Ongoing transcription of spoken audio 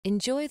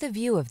Enjoy the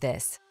view of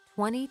this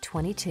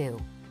 2022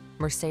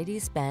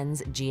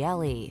 Mercedes-Benz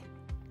GLE.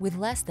 With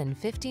less than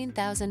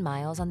 15,000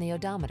 miles on the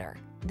odometer,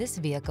 this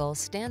vehicle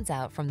stands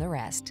out from the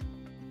rest.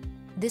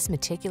 This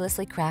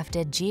meticulously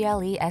crafted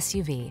GLE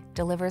SUV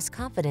delivers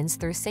confidence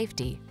through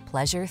safety,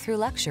 pleasure through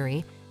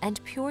luxury,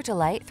 and pure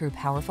delight through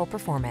powerful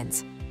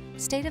performance.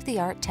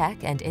 State-of-the-art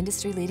tech and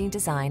industry-leading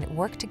design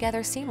work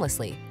together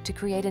seamlessly to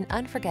create an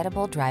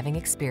unforgettable driving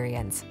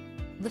experience.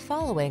 The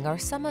following are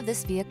some of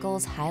this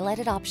vehicle's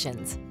highlighted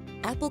options: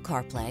 Apple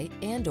CarPlay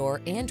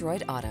and/or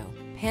Android Auto,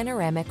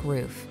 panoramic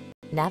roof,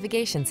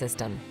 navigation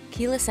system,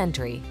 keyless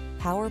entry,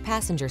 power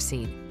passenger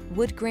seat,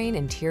 wood grain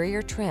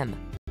interior trim,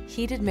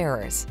 heated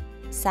mirrors,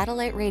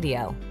 satellite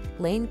radio,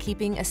 lane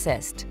keeping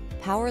assist,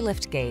 power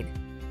liftgate.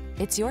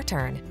 It's your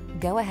turn.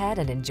 Go ahead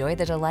and enjoy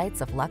the delights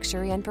of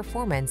luxury and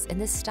performance in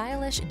this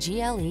stylish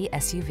GLE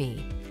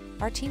SUV.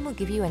 Our team will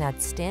give you an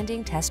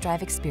outstanding test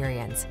drive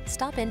experience.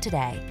 Stop in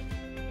today.